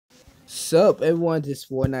Sup everyone, this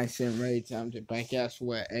 49 Cent Ray time to back out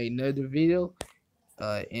for another video.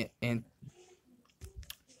 Uh in in,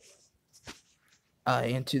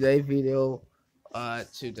 in today's video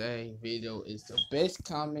is the best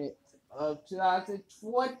comment of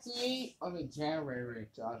 2020. I mean January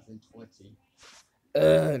 2020.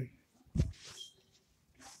 Uh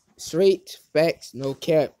Straight facts, no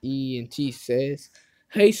cap. ENT says,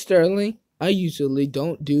 "Hey Sterling, I usually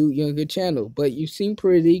don't do younger channel, but you seem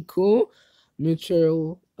pretty cool.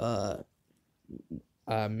 Mutual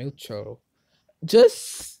mutual.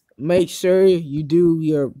 Just make sure you do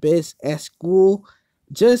your best at school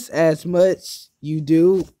just as much you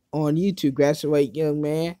do on YouTube. Graduate, young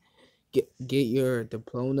man. Get your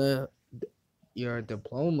diploma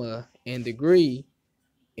and degree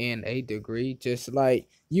and a degree just like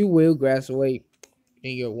you will graduate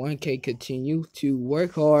in your 1K. Continue to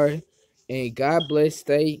work hard and God bless.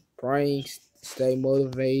 Stay praying, stay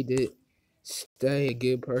motivated, stay a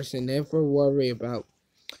good person. Never worry about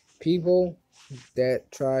people that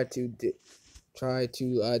try to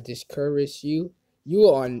discourage you.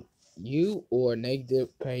 You or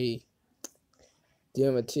negative pay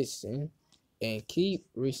them attention and keep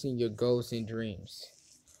reaching your goals and dreams.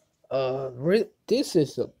 This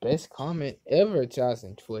is the best comment ever,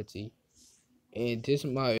 2020, and this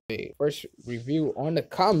is my first review on the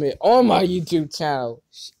comment on my YouTube channel.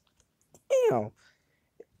 Damn,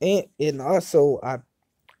 and also I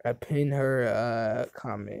pinned her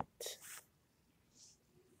comment.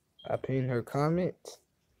 I pinned her comment,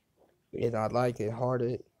 and I like it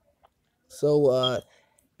hearted. So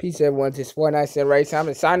peace everyone. This 49 Cent Ray time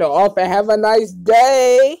to sign off and have a nice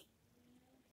day.